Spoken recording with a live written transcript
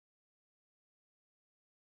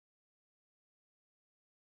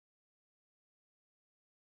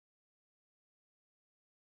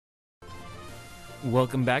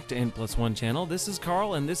Welcome back to intplusone channel. This is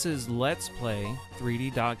Carl, and this is Let's Play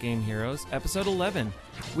 3D Dot Game Heroes, episode 11.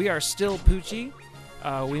 We are still Poochie.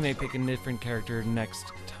 We may pick a different character next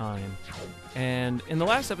time. And in the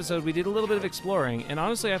last episode, we did a little bit of exploring, and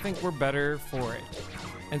honestly, I think we're better for it.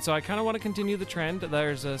 And so I kind of want to continue the trend.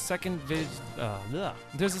 There's a second village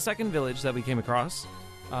that we came across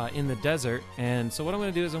in the desert, and so what I'm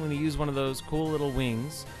going to do is I'm going to use one of those cool little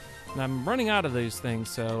wings. And I'm running out of those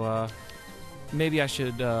things, so maybe I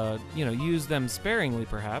should, use them sparingly,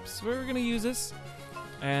 perhaps. We're going to use this,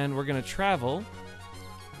 and we're going to travel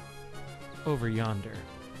over yonder.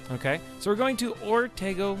 Okay, so we're going to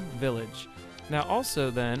Ortego Village. Now, also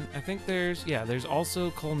then, I think there's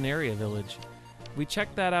also Culnaria Village. We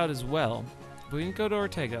checked that out as well. But we can go to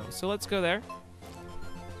Ortego, so let's go there.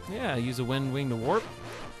 Yeah, use a wind wing to warp.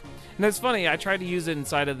 And that's funny, I tried to use it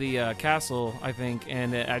inside of the castle, I think,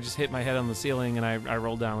 and I just hit my head on the ceiling and I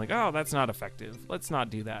rolled down like, oh, that's not effective. Let's not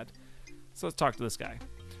do that. So let's talk to this guy.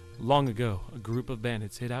 Long ago, a group of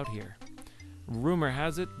bandits hid out here. Rumor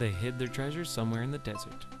has it they hid their treasure somewhere in the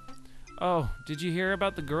desert. Oh, did you hear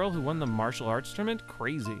about the girl who won the martial arts tournament?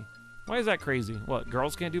 Crazy. Why is that crazy? What,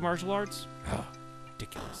 girls can't do martial arts? Oh,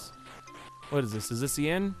 ridiculous. What is this? Is this the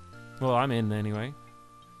inn? Well, I'm in anyway.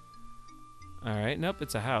 Alright, nope,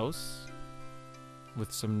 it's a house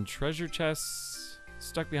with some treasure chests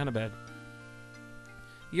stuck behind a bed.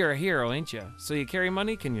 You're a hero, ain't you? So you carry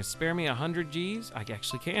money? Can you spare me 100 G's? I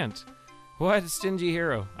actually can't. What a stingy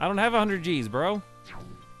hero. I don't have 100 G's, bro.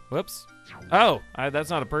 Whoops. Oh,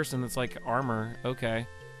 that's not a person, that's like armor. Okay.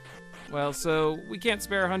 Well, so we can't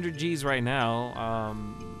spare 100 G's right now.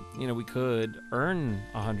 We could earn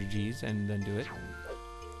 100 G's and then do it.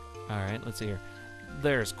 Alright, let's see here.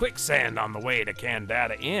 There's quicksand on the way to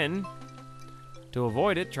Candata Inn. To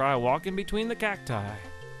avoid it, try walking between the cacti.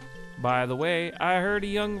 By the way, I heard a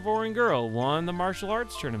young foreign girl won the martial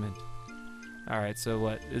arts tournament. Alright, so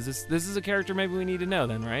what? Is this is a character maybe we need to know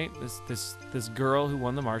then, right? This girl who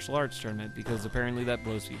won the martial arts tournament, because apparently that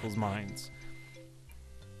blows people's minds.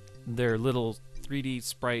 They're little 3D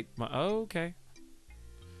sprite. Oh, okay.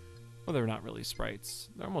 Well, they're not really sprites.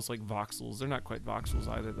 They're almost like voxels. They're not quite voxels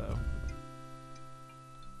either, though.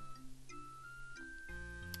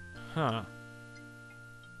 Huh.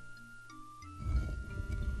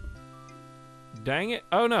 Dang it.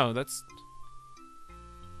 Oh, no, that's...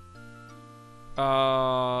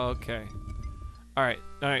 okay. Alright,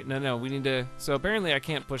 no, we need to... So apparently I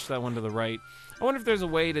can't push that one to the right. I wonder if there's a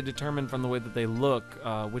way to determine from the way that they look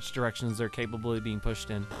which directions they're capable of being pushed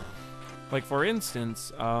in. Like, for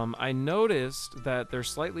instance, I noticed that they're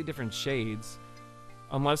slightly different shades,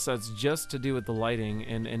 unless that's just to do with the lighting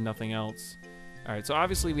and nothing else. Alright, so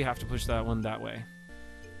obviously we have to push that one that way.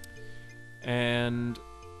 And...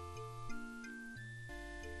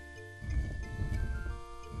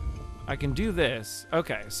 I can do this.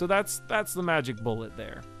 Okay, so that's the magic bullet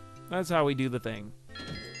there. That's how we do the thing.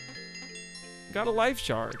 Got a life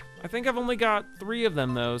shard. I think I've only got 3 of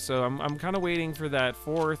them, though, so I'm kind of waiting for that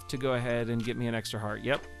 4th to go ahead and get me an extra heart.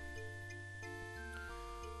 Yep.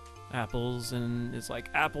 Apples, and it's like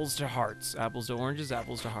apples to hearts. Apples to oranges,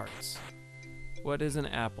 apples to hearts. What is an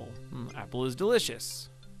apple? Apple is delicious.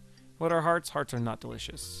 What are hearts? Hearts are not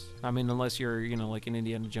delicious. I mean, unless you're, like an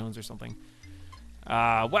Indiana Jones or something.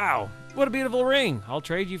 Wow. What a beautiful ring. I'll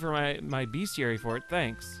trade you for my bestiary for it.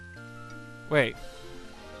 Thanks. Wait.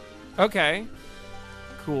 Okay.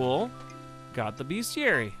 Cool. Got the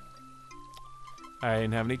bestiary. I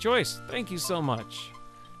didn't have any choice. Thank you so much.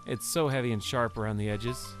 It's so heavy and sharp around the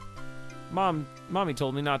edges. Mommy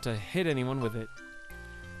told me not to hit anyone with it.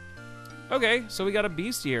 Okay, so we got a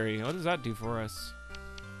bestiary. What does that do for us?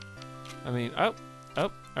 I mean, oh, all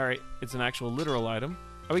right. It's an actual literal item.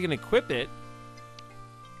 Oh, we can equip it.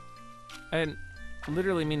 I didn't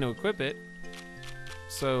literally mean to equip it.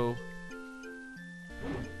 So,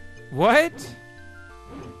 what?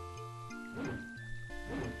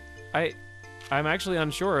 I'm actually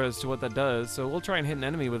unsure as to what that does, so we'll try and hit an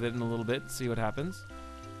enemy with it in a little bit, see what happens.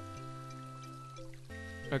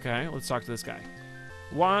 Okay, let's talk to this guy.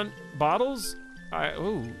 Want bottles? I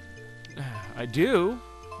do.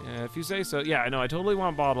 Yeah, if you say so. Yeah, I know, I totally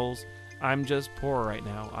want bottles. I'm just poor right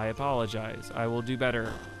now. I apologize. I will do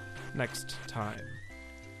better next time.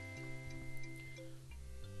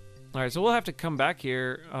 Alright, so we'll have to come back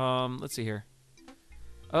here. Let's see here.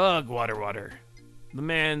 Ugh, water. The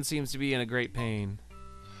man seems to be in a great pain.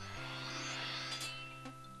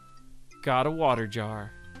 Got a water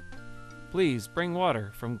jar. Please bring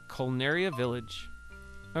water from Culnaria Village.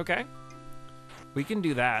 Okay. We can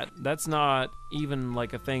do that. That's not even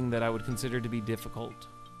like a thing that I would consider to be difficult.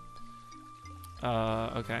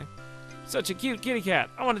 Okay. Such a cute kitty cat.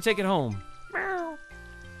 I want to take it home. Meow.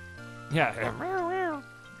 Yeah. Meow, meow.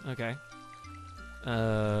 Okay.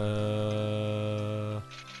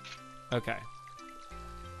 Okay.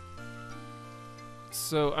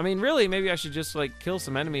 So, I mean, really, maybe I should just, like, kill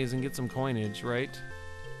some enemies and get some coinage, right?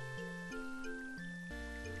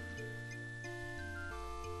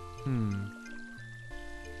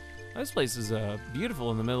 This place is beautiful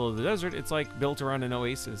in the middle of the desert. It's, like, built around an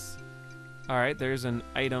oasis. Alright, there's an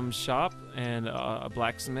item shop and a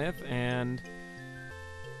blacksmith, and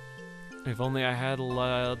if only I had the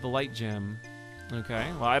light gem.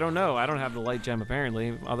 Okay, well, I don't know. I don't have the light gem,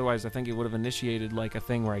 apparently. Otherwise, I think it would have initiated, like, a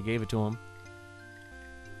thing where I gave it to him.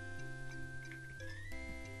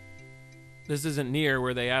 This isn't near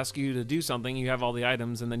where they ask you to do something. You have all the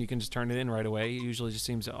items, and then you can just turn it in right away. It usually just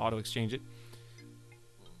seems to auto-exchange it.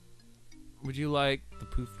 Would you like the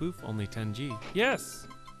poof poof? Only 10G. Yes!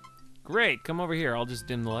 Great, come over here. I'll just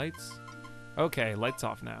dim the lights. Okay, lights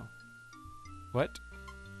off now. What?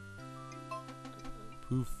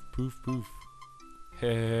 Poof, poof, poof.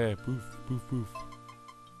 Hey, poof, poof, poof.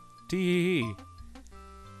 Tee.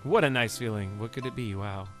 What a nice feeling. What could it be?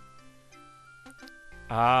 Wow.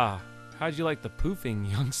 Ah, how'd you like the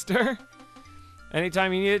poofing, youngster?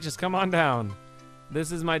 Anytime you need it, just come on down.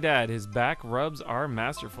 This is my dad. His back rubs are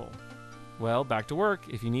masterful. Well, back to work.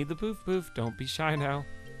 If you need the poof poof, don't be shy now.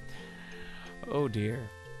 Oh dear.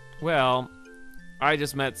 Well, I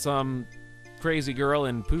just met some crazy girl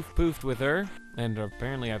and poof poofed with her, and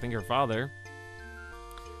apparently I think her father.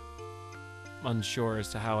 Unsure as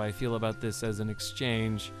to how I feel about this as an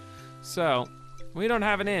exchange. So, we don't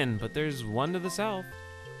have an inn, but there's one to the south.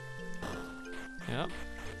 Yep.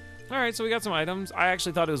 Alright, so we got some items. I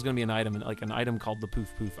actually thought it was gonna be an item, like an item called the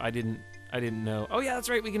poof poof. I didn't know. Oh yeah, that's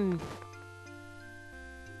right, we can.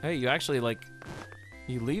 Hey, you actually, like,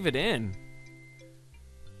 you leave it in.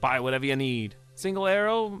 Buy whatever you need. Single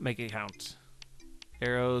arrow, make it count.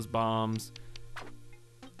 Arrows, bombs.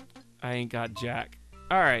 I ain't got jack.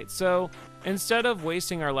 Alright, so instead of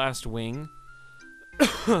wasting our last wing,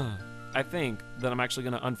 I think that I'm actually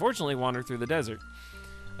going to unfortunately wander through the desert.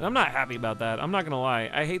 And I'm not happy about that. I'm not going to lie.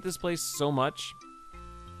 I hate this place so much.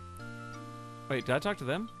 Wait, did I talk to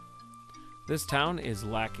them? This town is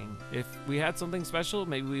lacking. If we had something special,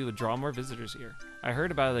 maybe we would draw more visitors here. I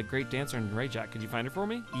heard about a great dancer in Rayjack. Could you find her for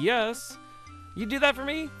me? Yes. You do that for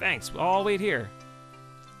me? Thanks. I'll wait here.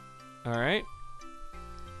 All right.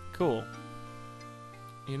 Cool.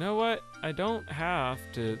 You know what? I don't have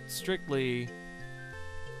to strictly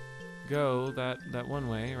go that one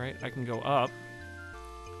way, right? I can go up.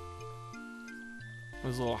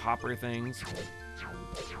 Those little hopper things.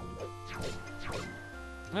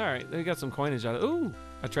 Alright, we got some coinage out of it. Ooh,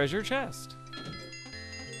 a treasure chest.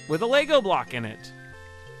 With a Lego block in it.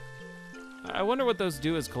 I wonder what those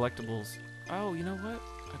do as collectibles. Oh, you know what?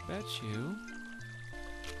 I bet you.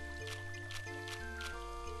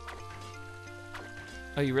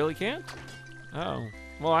 Oh, you really can't? Oh.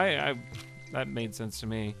 Well, that made sense to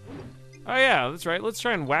me. Oh yeah, that's right. Let's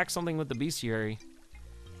try and whack something with the bestiary.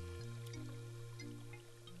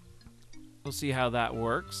 We'll see how that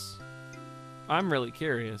works. I'm really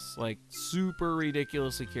curious, like super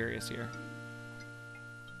ridiculously curious here.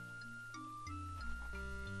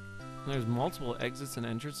 There's multiple exits and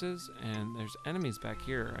entrances, and there's enemies back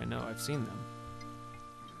here. I know, I've seen them.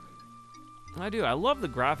 I do. I love the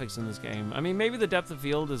graphics in this game. I mean, maybe the depth of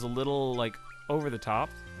field is a little, like, over the top.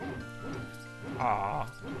 Ah.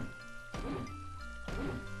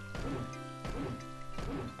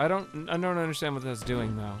 I don't understand what that's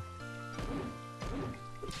doing, though.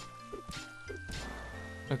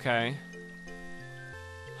 Okay.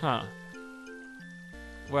 Huh.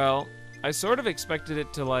 Well, I sort of expected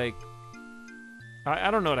it to, like...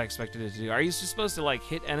 I don't know what I expected it to do. Are you supposed to, like,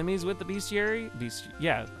 hit enemies with the bestiary?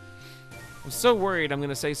 Yeah. I'm so worried I'm going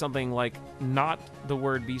to say something, like, not the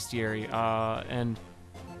word bestiary, and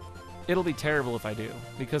it'll be terrible if I do,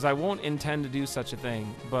 because I won't intend to do such a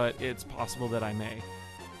thing, but it's possible that I may.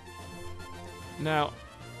 Now,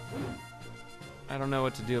 I don't know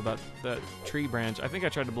what to do about the tree branch. I think I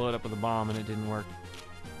tried to blow it up with a bomb and it didn't work.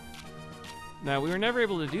 Now, we were never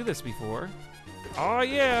able to do this before. Oh,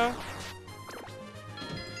 yeah!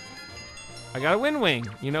 I got a win-wing.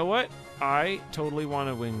 You know what? I totally want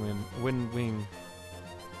a win-wing.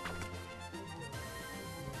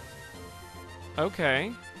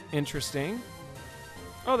 Okay. Interesting.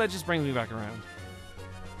 Oh, that just brings me back around.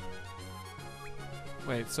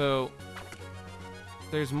 Wait, so...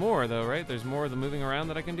 there's more, though, right? There's more of the moving around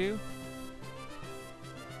that I can do?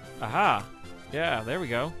 Aha! Yeah, there we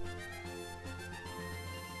go.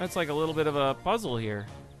 That's like a little bit of a puzzle here.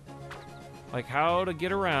 Like how to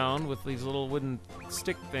get around with these little wooden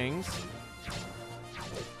stick things.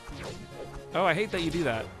 Oh, I hate that you do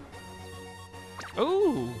that.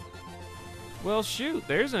 Oh! Well, shoot,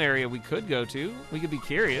 there's an area we could go to. We could be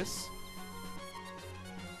curious.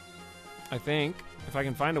 I think. If I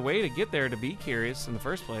can find a way to get there to be curious in the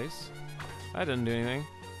first place. That didn't do anything.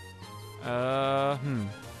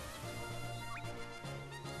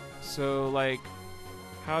 So, like,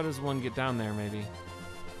 how does one get down there, maybe?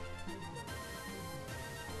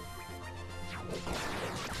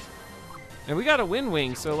 And we got a wind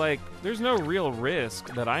wing, so, like, there's no real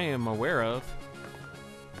risk that I am aware of.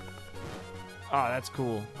 Ah, that's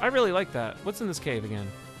cool. I really like that. What's in this cave again?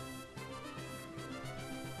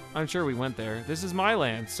 I'm sure we went there. This is my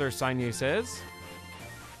land, Sir Saigné says.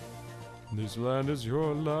 This land is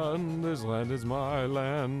your land. This land is my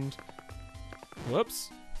land. Whoops.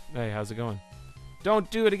 Hey, how's it going?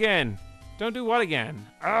 Don't do it again. Don't do what again?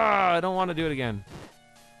 Ah, I don't want to do it again.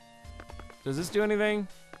 Does this do anything?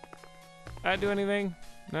 That do anything?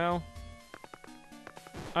 No?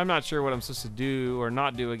 I'm not sure what I'm supposed to do or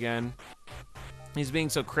not do again. He's being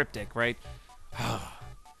so cryptic, right?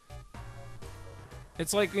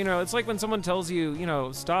 It's like, you know, it's like when someone tells you, you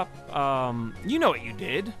know, stop, you know what you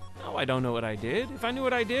did. No, I don't know what I did. If I knew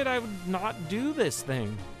what I did, I would not do this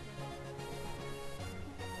thing.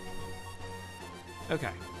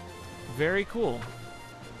 Okay. Very cool.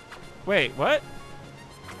 Wait, what?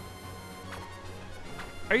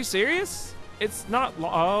 Are you serious? It's not,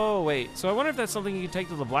 oh, wait. So I wonder if that's something you can take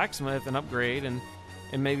to the blacksmith and upgrade and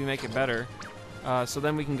maybe make it better. So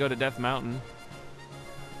then we can go to Death Mountain.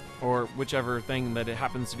 Or whichever thing that it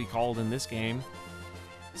happens to be called in this game.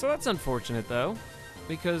 So that's unfortunate, though,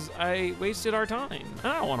 because I wasted our time.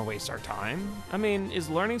 I don't want to waste our time. I mean, is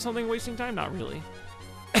learning something wasting time? Not really.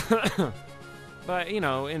 But, you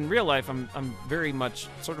know, in real life, I'm very much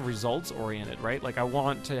sort of results-oriented, right? Like, I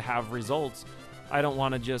want to have results. I don't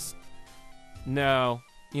want to just... No.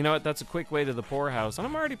 You know what? That's a quick way to the poorhouse. And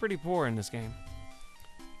I'm already pretty poor in this game.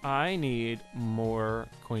 I need more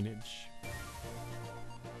coinage.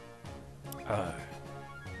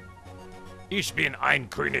 Ich bin ein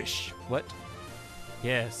König. What?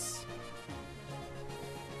 Yes.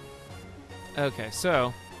 Okay,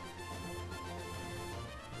 so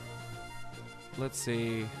let's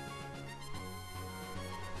see.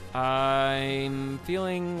 I'm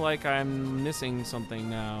feeling like I'm missing something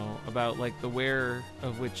now about like the where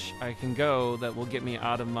of which I can go that will get me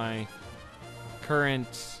out of my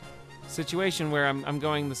current situation where I'm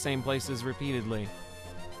going the same places repeatedly.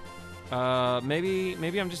 Maybe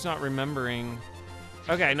I'm just not remembering.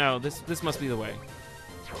 Okay, no, this must be the way.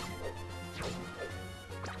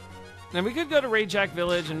 And we could go to Rajack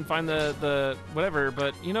Village and find the whatever,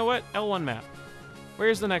 but you know what? L1 map.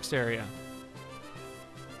 Where's the next area?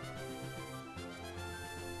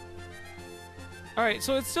 Alright,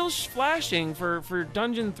 so it's still flashing for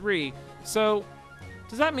Dungeon 3. So,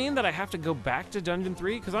 does that mean that I have to go back to Dungeon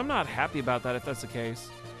 3? Because I'm not happy about that if that's the case.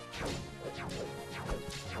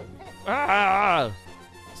 Ah!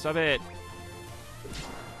 Stop it.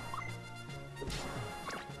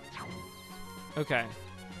 Okay.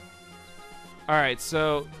 Alright,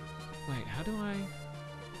 so... Wait, how do I...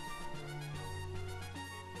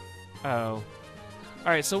 Oh.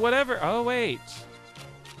 Alright, so whatever... Oh, wait.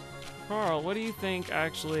 Carl, what do you think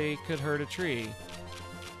actually could hurt a tree?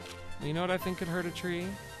 You know what I think could hurt a tree?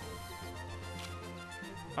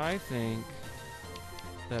 I think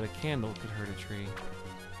that a candle could hurt a tree.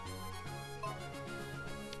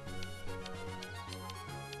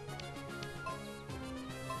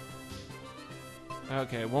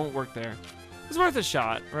 Okay, it won't work there. It's worth a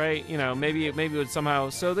shot, right? You know, maybe it would somehow...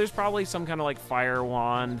 So there's probably some kind of like fire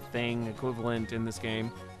wand thing equivalent in this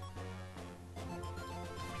game.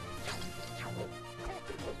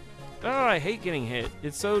 Oh, I hate getting hit.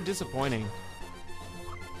 It's so disappointing.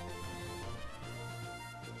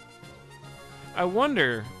 I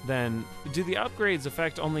wonder, then, do the upgrades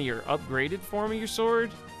affect only your upgraded form of your sword?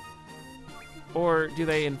 Or do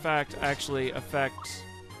they, in fact, actually affect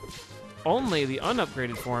only the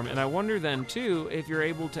unupgraded form? And I wonder then, too, if you're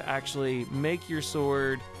able to actually make your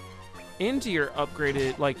sword into your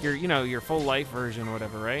upgraded, like your, you know, your full life version or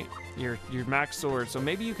whatever, right? Your max sword. So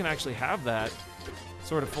maybe you can actually have that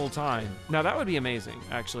sort of full time. Now that would be amazing,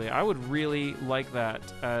 actually. I would really like that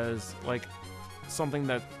as like something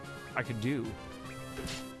that I could do.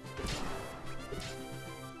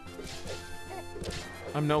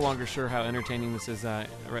 I'm no longer sure how entertaining this is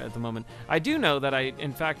right at the moment. I do know that I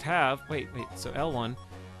in fact have, wait, so L1.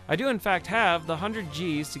 I do in fact have the 100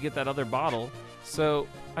 Gs to get that other bottle. So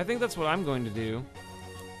I think that's what I'm going to do.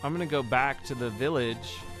 I'm going to go back to the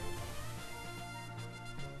village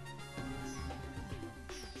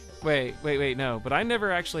Wait, no. But I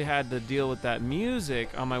never actually had to deal with that music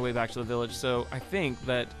on my way back to the village, so I think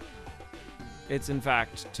that it's in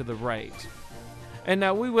fact to the right. And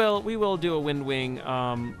now we will do a wind wing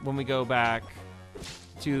when we go back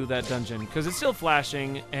to that dungeon, because it's still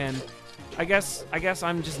flashing, and I guess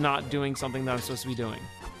I'm just not doing something that I'm supposed to be doing.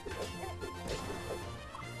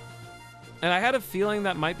 And I had a feeling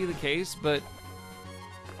that might be the case, but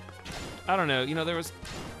I don't know. You know, there was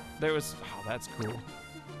oh, that's cool.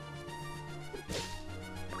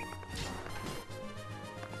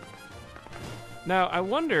 Now, I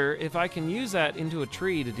wonder if I can use that into a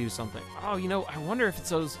tree to do something. Oh, you know, I wonder if it's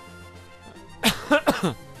those...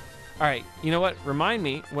 All right, you know what? Remind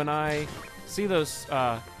me when I see those,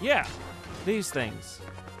 yeah, these things.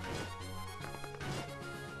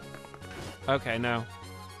 Okay, no.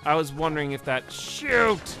 I was wondering if that...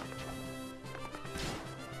 Shoot!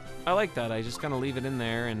 I like that. I just kind of leave it in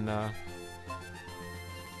there and,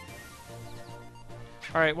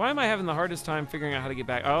 All right, why am I having the hardest time figuring out how to get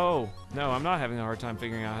back? Oh, no, I'm not having a hard time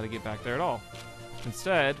figuring out how to get back there at all.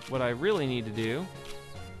 Instead, what I really need to do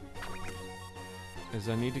is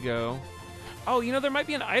I need to go... Oh, you know, there might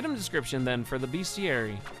be an item description then for the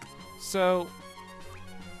bestiary. So,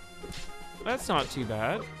 that's not too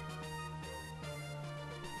bad.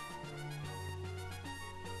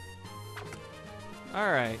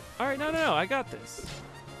 All right, no, I got this.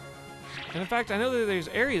 And in fact, I know that there's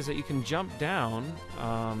areas that you can jump down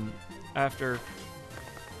after...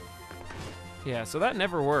 Yeah, so that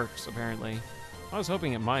never works, apparently. I was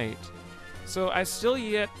hoping it might. So I still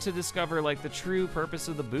yet to discover, like, the true purpose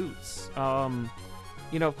of the boots.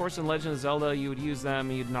 You know, of course, in Legend of Zelda, you would use them,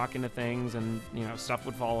 you'd knock into things, and, you know, stuff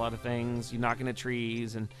would fall out of things. You'd knock into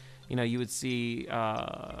trees, and, you know, you would see...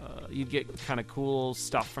 you'd get kind of cool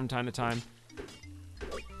stuff from time to time.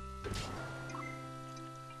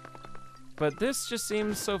 But this just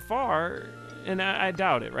seems so far, and I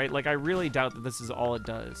doubt it, right? Like, I really doubt that this is all it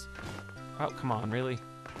does. Oh, come on, really?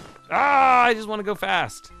 Ah, I just want to go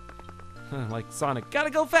fast. Like Sonic, gotta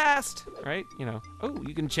go fast, right? You know, oh,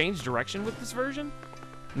 you can change direction with this version?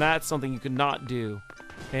 That's something you could not do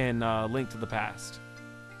in Link to the Past.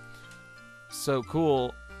 So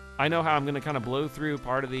cool. I know how I'm gonna kind of blow through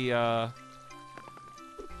part of the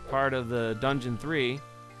Dungeon 3.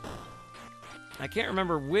 I can't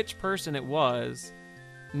remember which person it was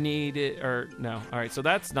needed, or no. All right, so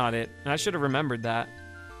that's not it. And I should have remembered that.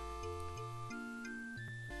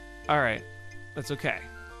 All right, that's okay.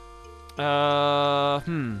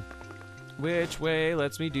 Which way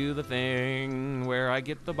lets me do the thing where I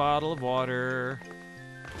get the bottle of water?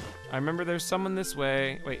 I remember there's someone this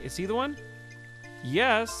way. Wait, is he the one?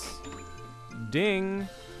 Yes. Ding.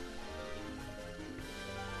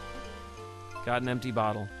 Got an empty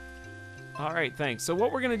bottle. All right, thanks. So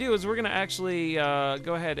what we're gonna do is we're gonna actually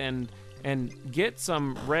go ahead and get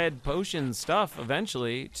some red potion stuff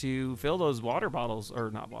eventually to fill those water bottles, or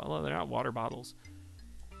not, well, they're not water bottles.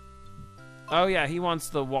 Oh yeah, he wants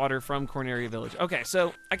the water from Corneria Village. Okay,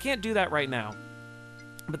 so I can't do that right now,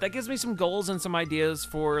 but that gives me some goals and some ideas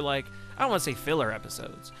for, like, I don't want to say filler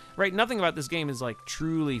episodes, right? Nothing about this game is like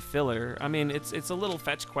truly filler. I mean, it's a little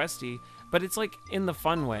fetch questy, but it's like in the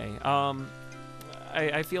fun way.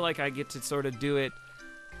 I feel like I get to sort of do it.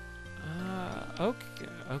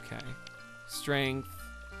 Okay. Strength.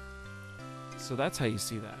 So that's how you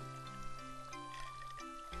see that.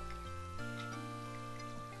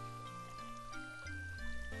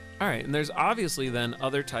 All right, and there's obviously then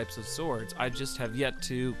other types of swords. I just have yet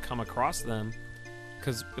to come across them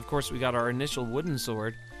because, of course, we got our initial wooden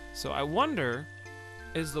sword. So I wonder,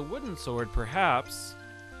 is the wooden sword perhaps...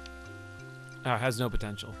 Oh, it has no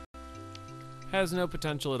potential. Has no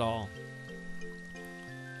potential at all.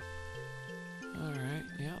 All right,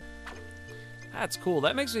 yeah. That's cool.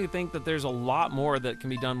 That makes me think that there's a lot more that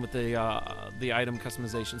can be done with the item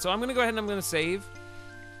customization. So I'm going to go ahead and I'm going to save.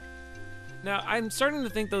 Now, I'm starting to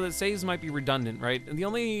think, though, that saves might be redundant, right? And the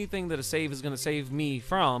only thing that a save is going to save me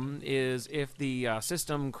from is if the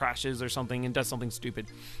system crashes or something and does something stupid.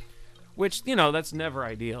 Which, you know, that's never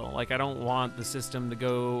ideal. Like, I don't want the system to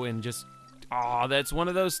go and just... Oh, that's one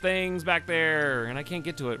of those things back there, and I can't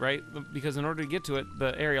get to it, right? Because in order to get to it,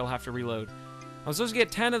 the area will have to reload. I was supposed to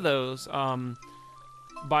get 10 of those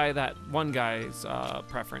by that one guy's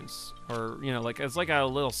preference. Or, you know, like it's like a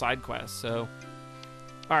little side quest, so...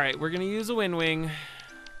 Alright, we're gonna use a wind wing.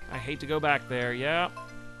 I hate to go back there, yeah.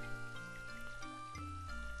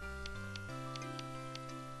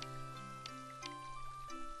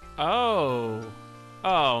 Oh.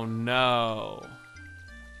 Oh, no.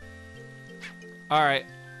 All right,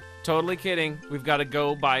 totally kidding. We've got to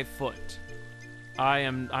go by foot. I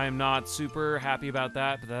am not super happy about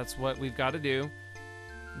that, but that's what we've got to do.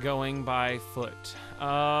 Going by foot.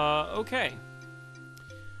 Okay.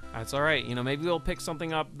 That's all right. You know, maybe we'll pick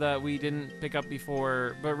something up that we didn't pick up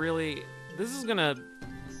before, but really, this is gonna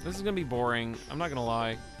be boring. I'm not gonna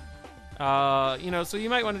lie. You know, so you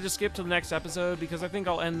might want to just skip to the next episode, because I think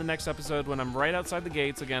I'll end the next episode when I'm right outside the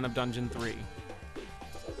gates again of Dungeon 3.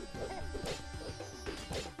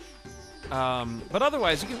 But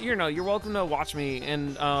otherwise, you're welcome to watch me,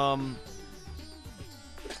 and I'll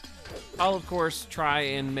of course try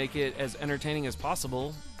and make it as entertaining as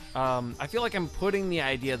possible. I feel like I'm putting the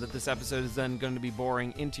idea that this episode is then going to be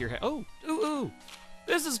boring into your head. Oh, ooh,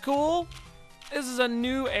 this is cool. This is a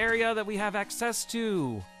new area that we have access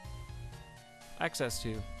to.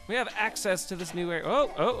 We have access to this new area.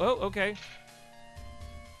 Oh, okay.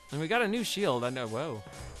 And we got a new shield. I know. Whoa.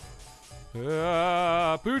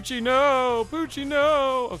 Poochie, no! Poochie,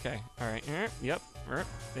 no! Okay. All right. Yep.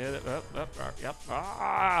 Yep.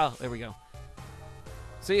 Ah, there we go.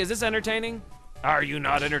 See, is this entertaining? Are you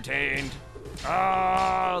not entertained?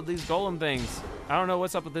 Oh, these golem things. I don't know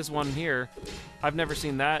what's up with this one here. I've never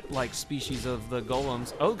seen that, like, species of the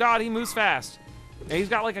golems. Oh, God, he moves fast. And he's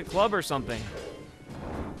got, like, a club or something.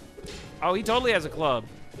 Oh, he totally has a club.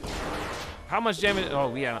 How much damage?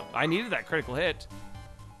 Oh, yeah. I needed that critical hit.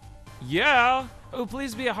 Yeah. Oh,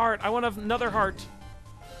 please be a heart. I want another heart.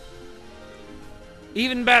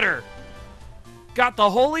 Even better. Got the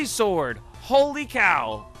holy sword. Holy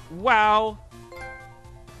cow. Wow.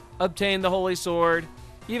 Obtained the holy sword.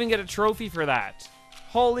 Even get a trophy for that.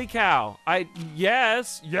 Holy cow.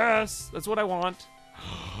 Yes. That's what I want.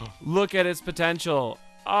 Look at its potential.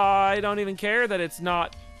 I don't even care that it's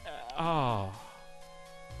not. Oh.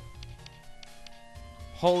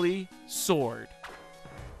 Holy sword.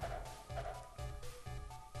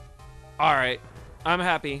 All right. I'm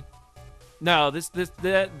happy. No,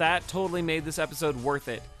 that totally made this episode worth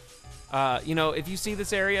it. You know, if you see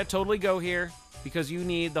this area, totally go here, because you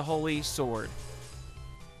need the holy sword.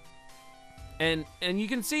 And you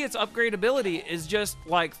can see its upgradability is just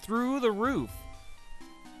like through the roof.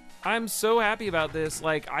 I'm so happy about this.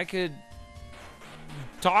 Like, I could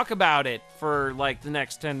talk about it for like the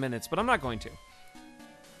next 10 minutes, but I'm not going to.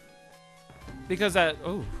 Because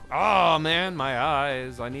oh man, my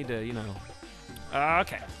eyes. I need to, you know.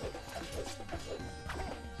 Okay.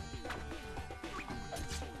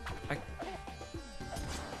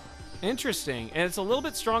 Interesting. And it's a little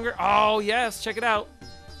bit stronger. Oh, yes. Check it out.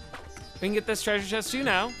 We can get this treasure chest too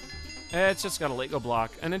now. It's just got a Lego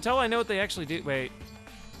block. And until I know what they actually do... Wait.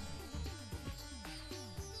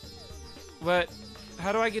 But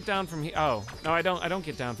how do I get down from here? Oh, no, I don't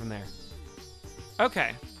get down from there.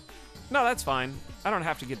 Okay. No, that's fine. I don't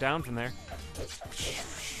have to get down from there.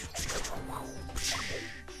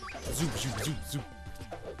 Zoop, zoop, zoop, zoop.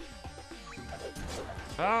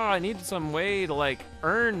 Oh, I need some way to, like,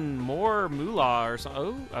 earn more moolah or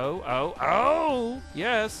something. Oh,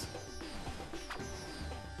 yes.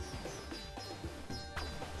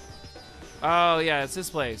 Oh, yeah, it's this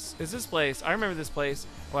place. It's this place. I remember this place.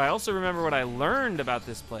 Well, I also remember what I learned about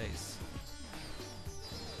this place.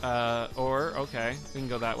 Okay, we can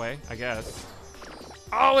go that way, I guess.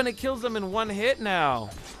 Oh, and it kills them in one hit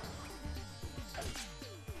now.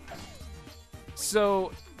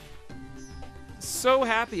 So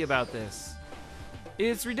happy about this.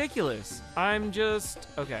 It's ridiculous. I'm just...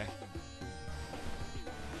 Okay.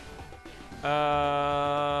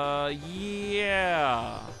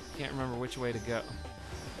 Yeah. Can't remember which way to go.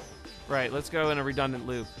 Right, let's go in a redundant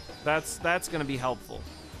loop. That's gonna be helpful.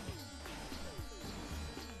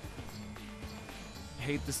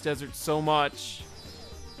 Hate this desert so much.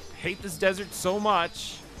 Hate this desert so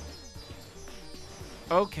much.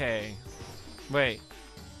 Okay. Wait.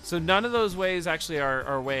 So none of those ways actually are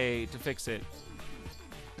our way to fix it.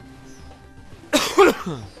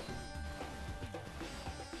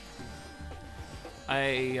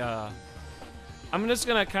 I'm just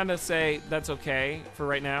gonna kind of say that's okay for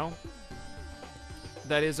right now.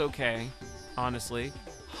 That is okay, honestly.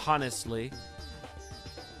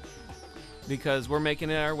 Because we're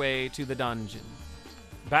making our way to the dungeon.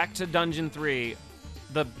 Back to Dungeon 3.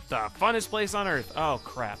 The funnest place on earth. Oh,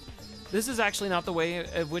 crap. This is actually not the way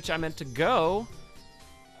of which I meant to go.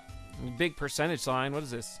 Big percentage sign. What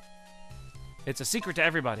is this? It's a secret to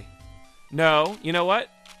everybody. No. You know what?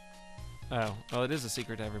 Oh. Well, it is a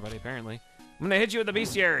secret to everybody, apparently. I'm gonna hit you with the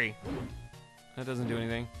bestiary. That doesn't do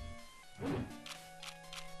anything.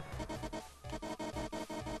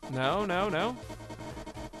 No.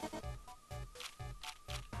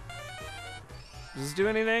 Does this do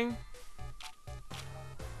anything?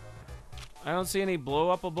 I don't see any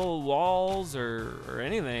blow-upable walls or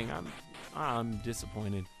anything. I'm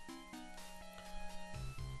disappointed.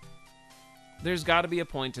 There's got to be a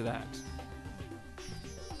point to that.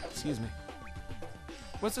 Excuse me.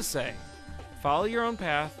 What's it say? Follow your own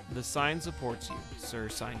path. The sign supports you, Sir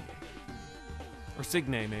Signe. Or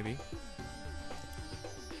Signe, maybe.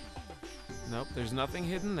 Nope, there's nothing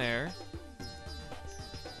hidden there.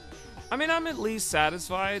 I mean, I'm at least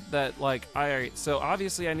satisfied that, like, so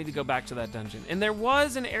obviously I need to go back to that dungeon. And there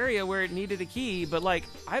was an area where it needed a key, but, like,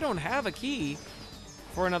 I don't have a key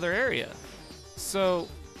for another area. So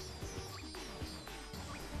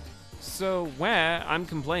when I'm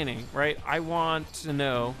complaining, right? I want to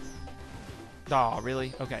know. Oh,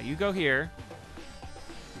 really? Okay, you go here.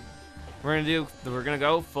 We're gonna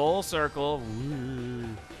go full circle.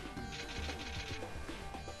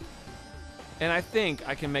 And I think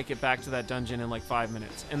I can make it back to that dungeon in like 5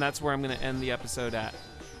 minutes. And that's where I'm gonna end the episode at.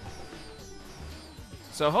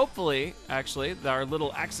 So hopefully, actually, our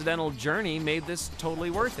little accidental journey made this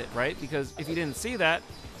totally worth it, right? Because if you didn't see that,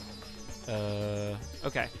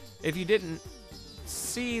 okay. If you didn't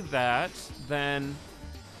see that, then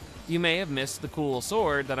you may have missed the cool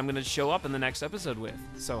sword that I'm gonna show up in the next episode with.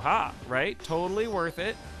 So right? Totally worth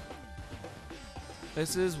it.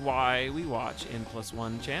 This is why we watch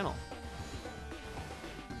N+1 channel.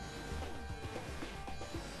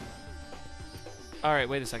 All right,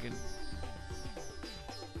 wait a second.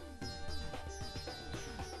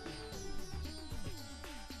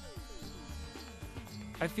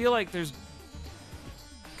 I feel like there's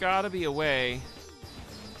gotta be a way.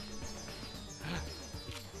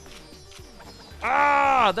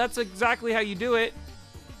 Ah, that's exactly how you do it.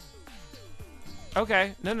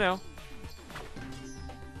 Okay, no.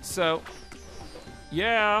 So,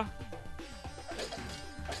 yeah.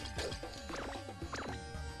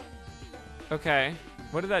 Okay,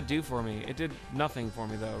 what did that do for me? It did nothing for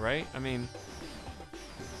me though, right? I mean,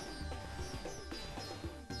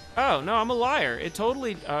 oh, no, I'm a liar. It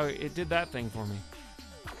totally, it did that thing for me.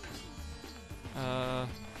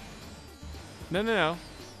 No.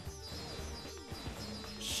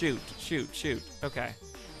 Shoot. Okay.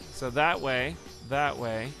 So that way.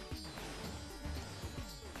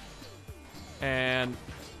 And,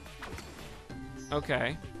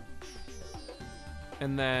 okay.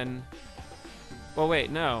 And then, well,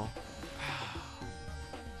 wait, no.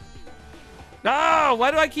 No,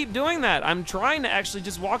 why do I keep doing that? I'm trying to actually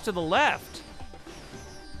just walk to the left.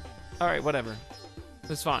 All right, whatever.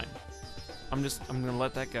 That's fine. I'm gonna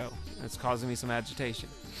let that go. It's causing me some agitation.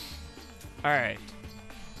 All right.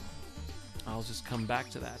 I'll just come back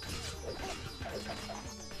to that.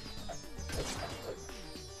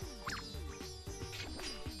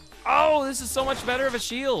 Oh, this is so much better of a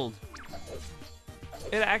shield.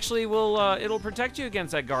 It actually will, it'll protect you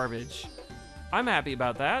against that garbage. I'm happy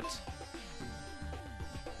about that.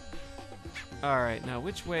 All right, now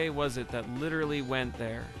which way was it that literally went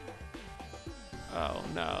there? Oh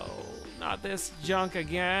no, not this junk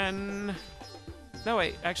again. No,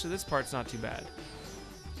 wait, actually this part's not too bad.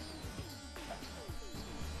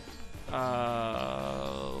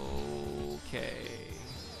 Okay.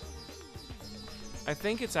 I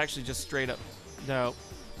think it's actually just straight up, no.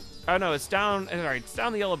 Oh no, it's down, all right, it's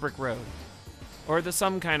down the yellow brick road. Or the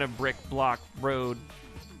some kind of brick block road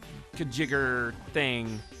kajigger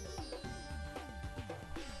thing.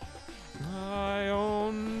 I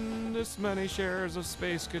own this many shares of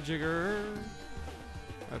Space Kajigger.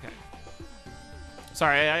 Okay.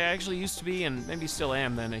 Sorry, I actually used to be, and maybe still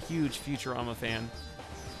am then, a huge Futurama fan.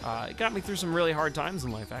 It got me through some really hard times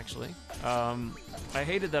in life, actually. I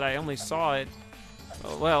hated that I only saw it.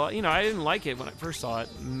 Well, you know, I didn't like it when I first saw it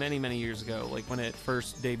many, many years ago, like when it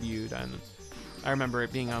first debuted. And I remember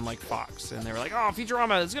it being on like Fox, and they were like, "Oh,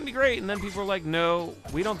 Futurama, it's gonna be great." And then people were like, "No,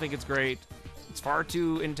 we don't think it's great. It's far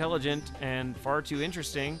too intelligent and far too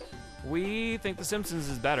interesting. We think The Simpsons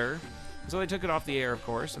is better." So they took it off the air, of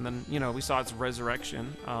course, and then, you know, we saw its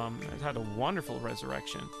resurrection. It had a wonderful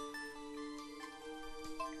resurrection.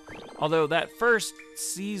 Although that first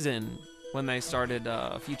season, when they started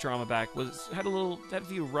Futurama back, had a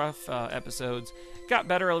few rough episodes. Got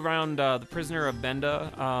better around The Prisoner of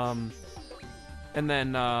Benda, and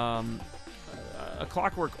then A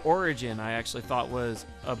Clockwork Origin. I actually thought was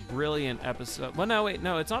a brilliant episode. Well, no, wait,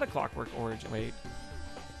 no, it's not A Clockwork Origin.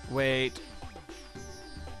 Wait.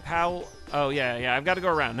 How? Oh yeah, I've got to go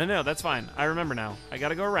around. No, that's fine. I remember now. I got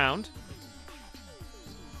to go around.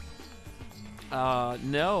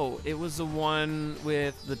 No, it was the one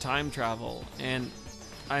with the time travel, and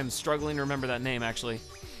I'm struggling to remember that name, actually.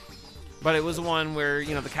 But it was the one where,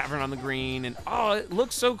 you know, the cavern on the green, and oh, it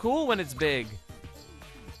looks so cool when it's big.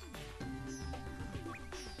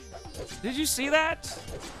 Did you see that?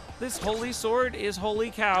 This holy sword is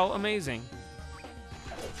holy cow amazing.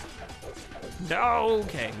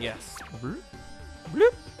 Okay, yes. Bloop.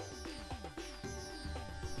 Bloop.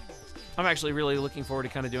 I'm actually really looking forward to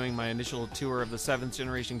kind of doing my initial tour of the 7th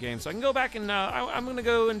generation game, so I can go back and I'm going to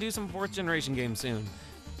go and do some 4th generation games soon.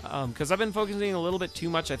 Because I've been focusing a little bit too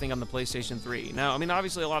much, I think, on the PlayStation 3. Now, I mean,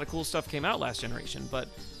 obviously a lot of cool stuff came out last generation, but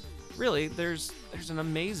really, there's an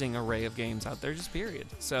amazing array of games out there, just period.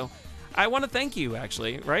 So I want to thank you,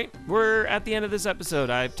 actually, right? We're at the end of this episode.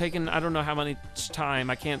 I've taken, I don't know how much time,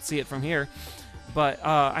 I can't see it from here, but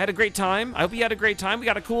I had a great time. I hope you had a great time. We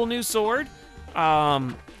got a cool new sword.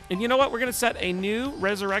 And you know what? We're going to set a new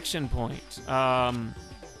resurrection point.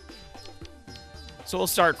 So we'll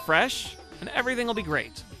start fresh, and everything will be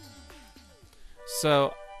great.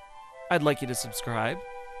 So I'd like you to subscribe.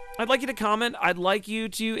 I'd like you to comment. I'd like you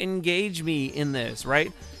to engage me in this,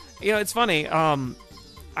 right? You know, it's funny. I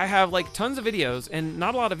have like tons of videos and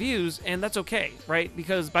not a lot of views, and that's okay, right?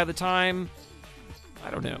 Because by the time,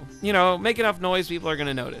 I don't know, you know, make enough noise, people are going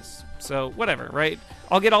to notice. So whatever, right?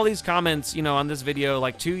 I'll get all these comments, you know, on this video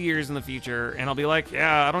like 2 years in the future, and I'll be like,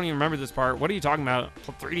 yeah, I don't even remember this part. What are you talking about?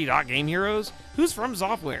 3D Dot Game Heroes? Who's from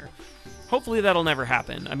software? Hopefully that'll never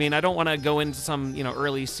happen. I mean, I don't want to go into some, you know,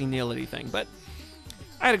 early senility thing, but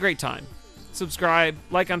I had a great time. Subscribe,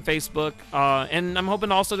 like on Facebook, and I'm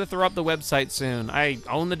hoping also to throw up the website soon. I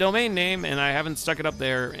own the domain name, and I haven't stuck it up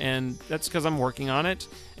there, and that's because I'm working on it.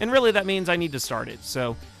 And really, that means I need to start it,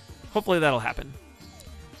 so hopefully that'll happen.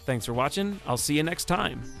 Thanks for watching. I'll see you next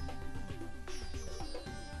time.